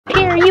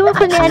Are you a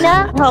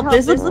banana? Help,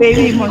 this is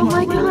baby monkey. Oh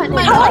my god.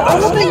 What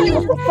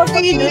the fuck are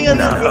you doing on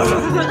this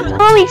game?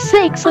 Holy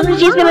sakes, let me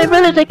use my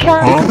brother's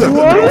account.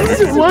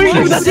 What are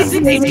you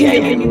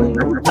saying?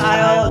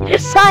 Child.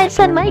 Just saw it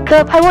said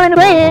makeup. I wanted to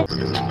play it.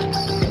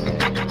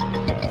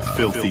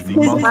 Filthy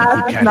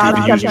monkey, you can't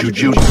even use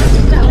juju.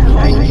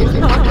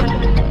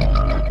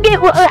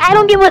 I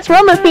don't get what's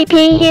wrong with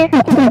VP here.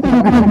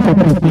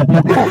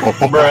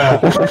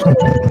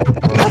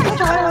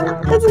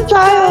 That's a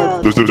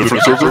child. There's a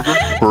different server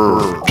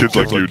for kids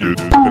like you, dude.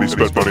 And he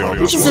spent money on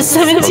this This one. is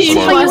 17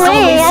 Wait, plus.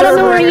 I don't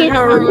know where you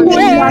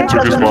where?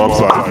 Took his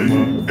mom's ID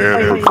and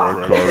her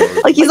card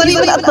card. Like, he's not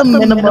even at the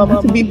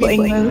minimum to be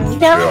playing this.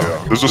 No.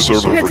 Yeah, there's a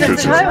server for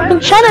kids. I'm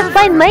trying to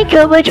find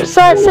makeup. I just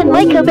saw it said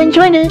makeup and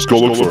joined it. Go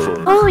look for it.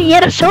 Oh, you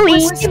had to show me.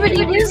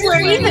 Skibidi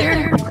Whistler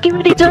either. Give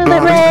me the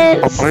toilet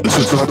reds. This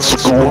is not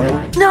school.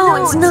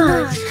 No, it's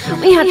not.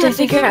 We have to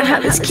figure out how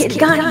this kid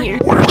got here.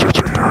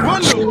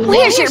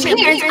 Where's your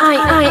parents?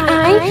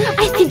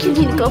 I think you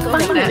need to go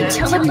find them and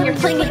tell them you're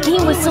playing a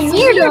game with some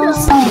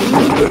weirdos.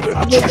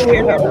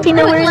 You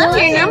know where? Love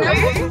your number?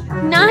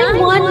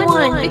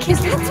 911, because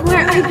that's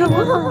where I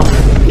belong.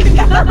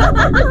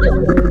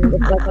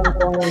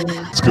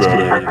 Let's get out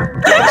of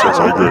here. That sounds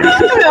like great.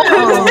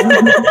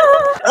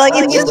 Like,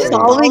 it's just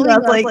following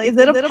us. Like, is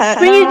it a pet?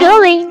 Where are you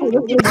going?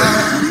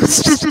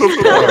 It's just a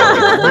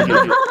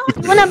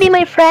Wanna be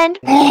my friend?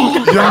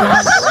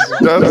 Yes.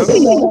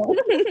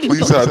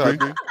 Please add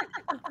me.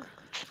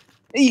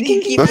 You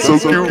can keep That's so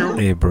cute.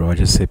 Hey bro, I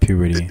just said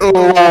puberty.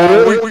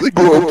 Oh, we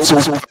grow up so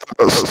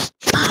fast.